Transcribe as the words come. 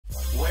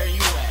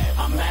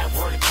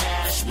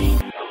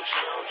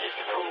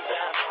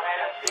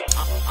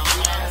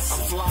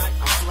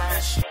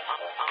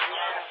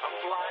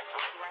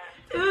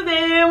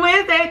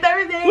Wednesday,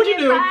 Thursday, what you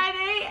do?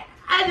 Friday.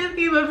 I just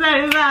keep them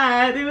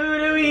satisfied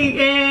through the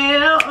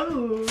weekend.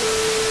 Oh.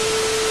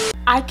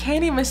 I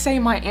can't even say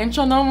my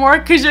intro no more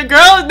because your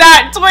girl's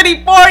not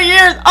 24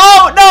 years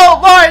old no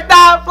more.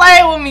 Stop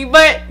playing with me.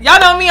 But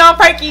y'all know me, I'm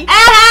Perkyy and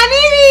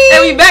Honeeybee.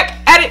 And we back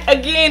at it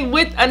again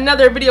with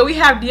another video. We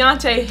have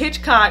Deante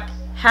Hitchcock,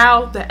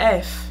 How the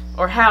F,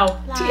 or How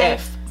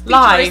TF.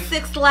 Live.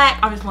 6 Lack.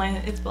 I'm just playing.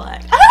 It's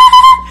black.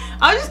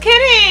 I'm just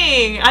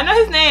kidding. I know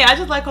his name. I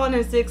just like calling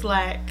him 6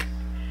 Lack.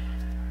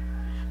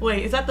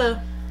 Wait, is that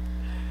the...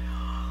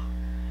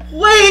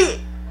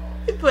 Wait,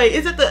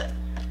 is it the...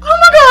 Oh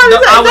my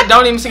God!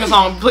 Don't even sing a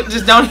song.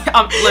 Just don't. Look.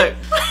 Wait,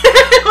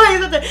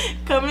 is that the...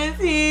 Come and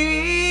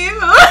see me.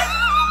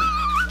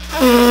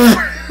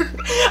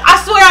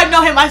 I swear I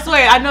know him. I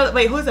swear I know.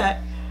 Wait, who's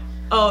that?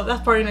 Oh,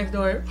 that's Party Next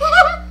Door.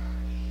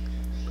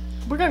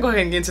 We're gonna go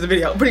ahead and get into the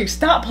video. Britney,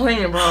 stop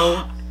playing,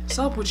 bro. What's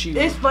up with you?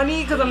 It's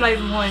funny because I'm not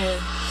even playing.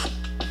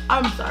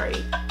 I'm sorry.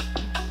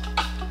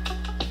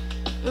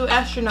 Ooh,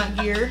 astronaut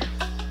gear.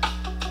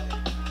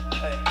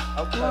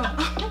 Okay.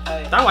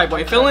 Hey. That white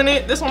boy feeling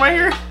it. This one right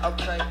here.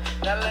 Okay.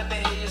 Now let me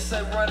hear you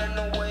say running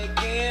away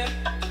again.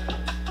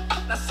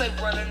 Now say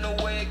running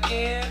away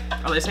again.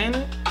 Are they saying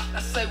it? Now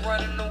say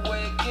running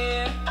away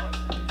again.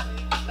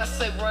 Now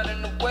say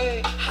running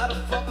away. How the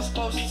fuck am I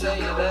supposed to tell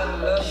you that I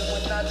love you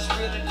when I just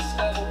really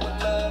discover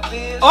what love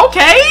is?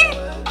 Okay.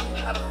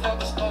 How the fuck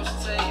am I supposed to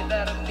tell you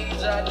that I need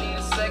you? I need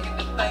a second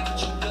to think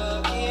that you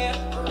dug in.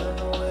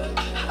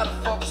 How the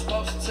fuck am I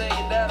supposed to tell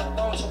you that I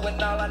want you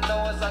when all I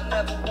know is I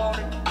never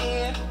wanted it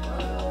again?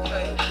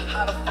 Okay.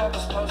 How the fuck am I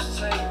supposed to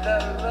tell you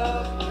that I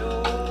love you?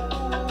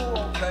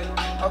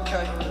 Okay.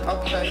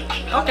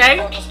 How the fuck am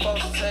I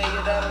supposed to tell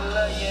you that I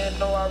love you and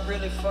know I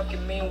really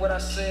fucking mean what I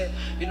said?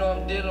 You know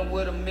I'm dealing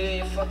with a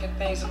million fucking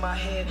things in my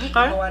head. You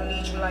know I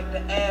need you like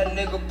the air,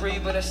 nigga,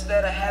 breathe, but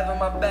instead of having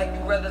my back,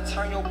 you rather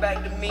turn your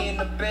back to me in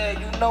the bed.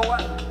 You know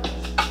what?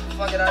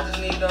 Fuck it, I just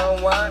need to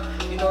unwind.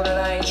 You know that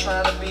I ain't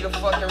trying to be the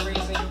fucking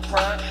reason you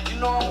crying. You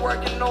know I'm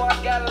working, know I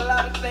got a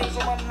lot of things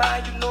on my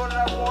mind. You know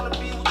that I wanna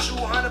be with you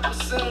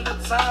 100% of the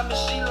time. And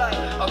she like,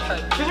 okay.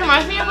 This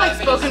reminds me of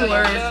like spoken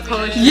words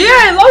poetry.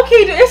 Yeah, low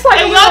key. It's like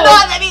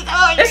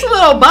it's a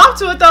little bop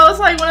to it though. It's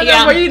like one of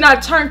those where you're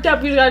not turned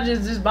up. You gotta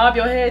just bob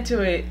your head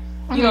to it.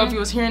 You know, if you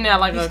was hearing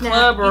that like a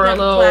club or a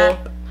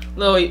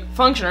little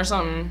function or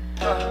something.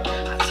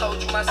 I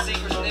told you my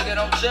secrets, nigga,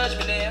 don't judge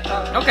me then.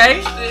 Okay.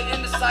 You still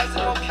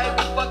indecisive, okay,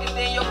 well fuck it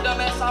then. Your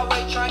dumb ass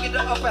always trying to get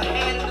the upper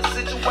hand in the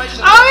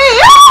situation. I mean,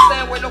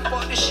 yeah. Wait, no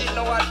fuck this shit,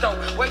 no I don't.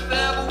 Wait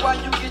forever while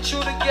you get you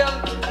together.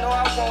 No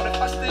I won't.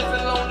 If I still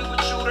feel lonely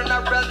with you, then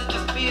I'd rather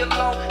just be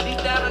alone. Deep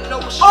down I know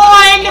what you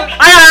I gotta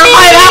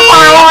play that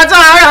part one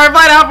time. I gotta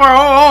play that part.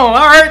 Oh,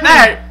 I heard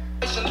that.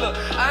 Look,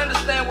 I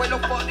understand, wait, no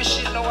fuck this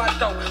shit, no I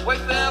don't. Wait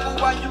forever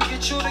while you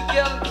get you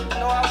together.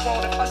 No I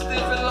won't. If I still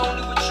feel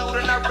lonely with you,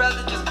 then I'd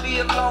rather just be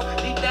alone.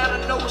 Deep down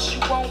I know what you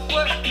want,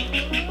 but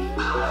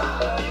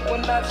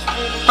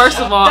first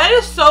of all, that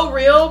is so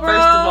real, bro.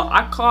 First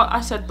of all,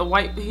 I said the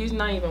white, he's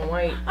not even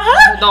white.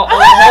 The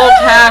whole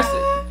cast,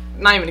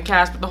 not even the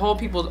cast, but the whole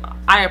people,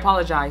 I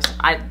apologize.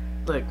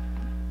 Look,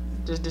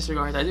 just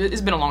disregard that.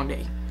 It's been a long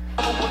day.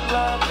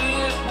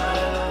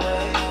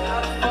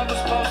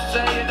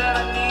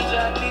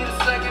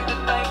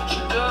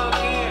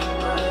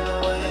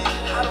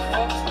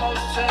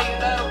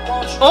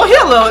 Oh, he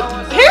a little,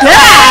 he's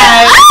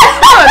that.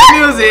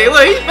 Music.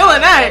 Look, he's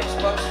feeling that.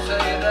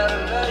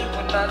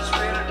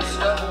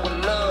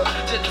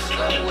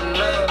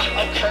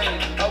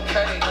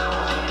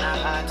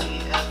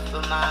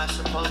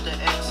 Supposed to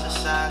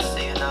exercise,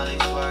 saying all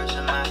these words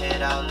in my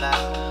head out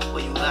loud.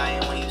 Were you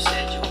lying when you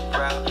said you were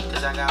proud?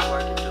 Cause I got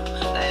work to do.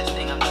 Last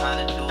thing I'm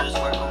trying to do is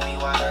work on me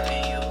while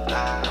hurting you.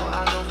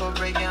 I know for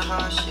breaking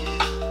heart shit,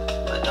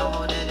 but don't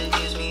hold it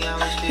against me. I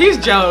was he's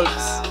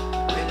jokes.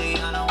 Really,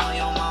 I don't want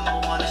your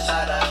mama one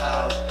inside the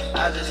house.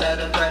 I just had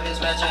to practice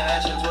matching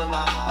actions with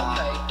my mom.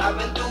 I've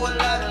been through a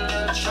lot of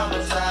little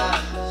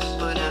traumatized,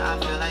 but now I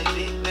feel like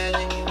big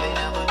magic. You ain't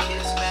never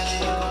kiss magic.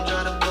 You gon'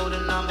 try to pull the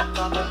number,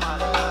 bumping my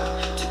heart.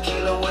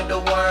 With the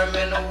worm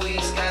and the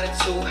weeds kinda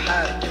too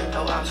hot.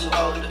 No, I'm too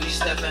old to be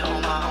stepping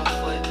on my own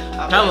foot.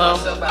 Hello.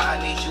 Myself, but I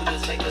need you to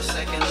take a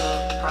second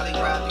look. Probably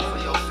cry me for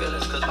your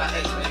feelings, cause my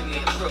ex made me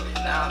a crook.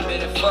 Now I'm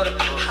in it for the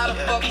how the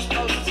fuck you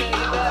supposed to tell you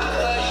that I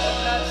love you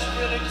and not just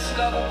really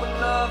discover what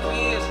love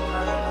is?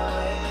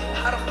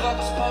 How the fuck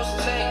you supposed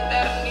to tell you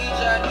that I need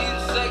you? I need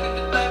a second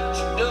to think what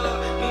you do.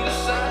 Need a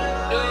second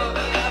to do.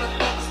 How the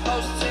fuck you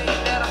supposed to tell you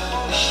that I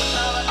want you when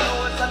all I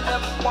know is I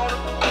never want it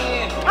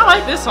again? I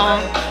like this song.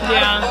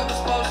 Yeah.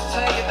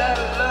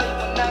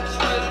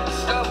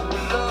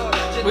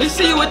 We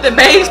see you with the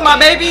bass, my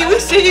baby. We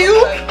see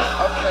you.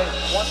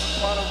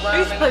 I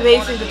used to play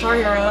bass in Guitar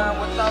Hero.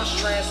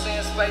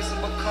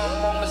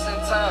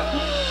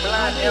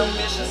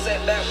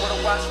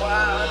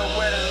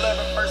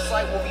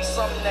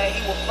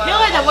 You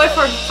like that boy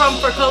from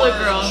For Color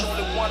Girl.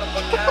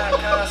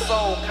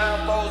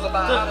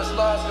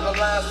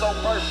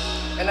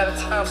 And at a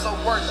time so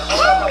worth the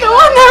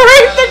one that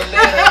raped the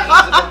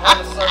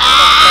girl.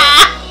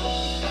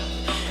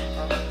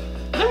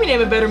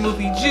 name a better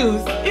movie,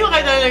 Juice. You look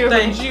like that nigga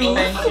from Juice.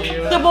 Thank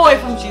you. The boy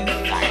from Juice.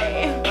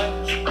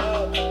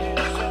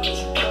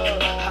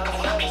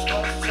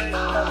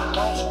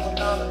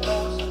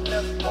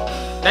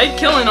 They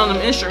killing on them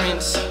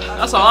instruments.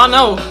 That's all I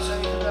know.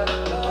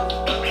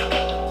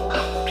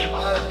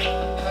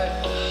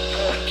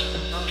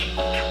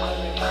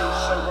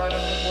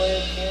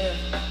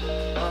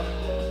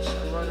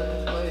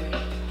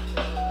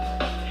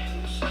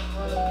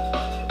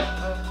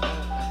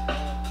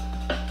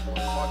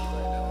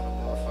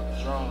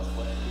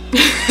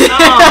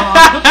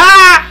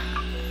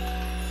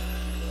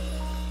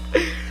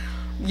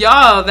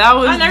 Yo, that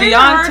was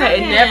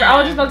Deante. I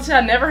was just about to say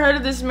I never heard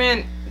of this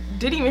man.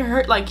 Didn't even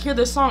hear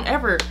this song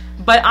ever.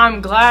 But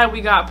I'm glad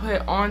we got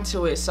put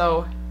onto it.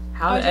 So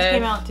how it just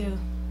came out too.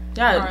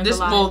 Yeah,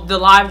 the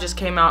live just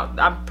came out.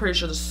 I'm pretty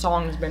sure the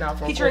song has been out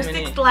for a full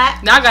minute.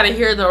 Now I gotta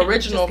hear the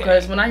original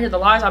because when I hear the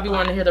lives, I'll be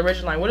wanting to hear the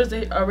original. Like, what does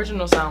the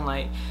original sound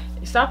like?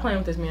 Stop playing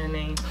with this man's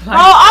name. Bro,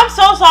 I'm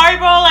so sorry,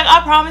 bro. Like,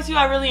 I promise you,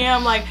 I really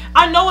am. Like,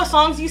 I know what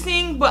songs you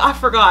sing, but I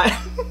forgot.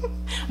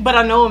 But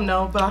I know them,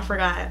 though, but I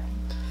forgot.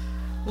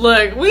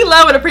 Look, we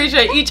love and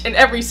appreciate each and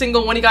every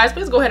single one of you guys.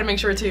 Please go ahead and make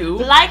sure to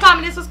like,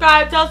 comment, and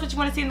subscribe. Tell us what you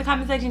want to see in the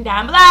comment section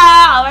down below.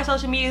 All our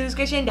social media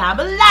description down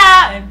below.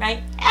 And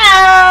right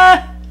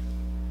here.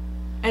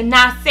 And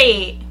now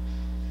say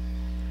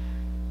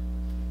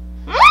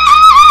it.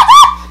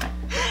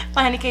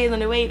 500K is on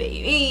the way,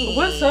 baby.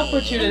 What's up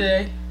with you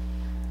today?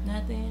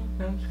 Nothing.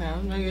 Okay,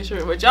 I'm making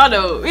sure. But y'all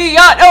know what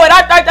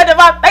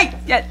my face.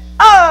 Yes.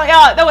 Oh,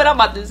 y'all know what I'm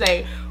about to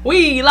say.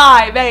 We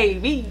live,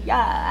 baby.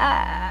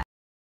 Yeah.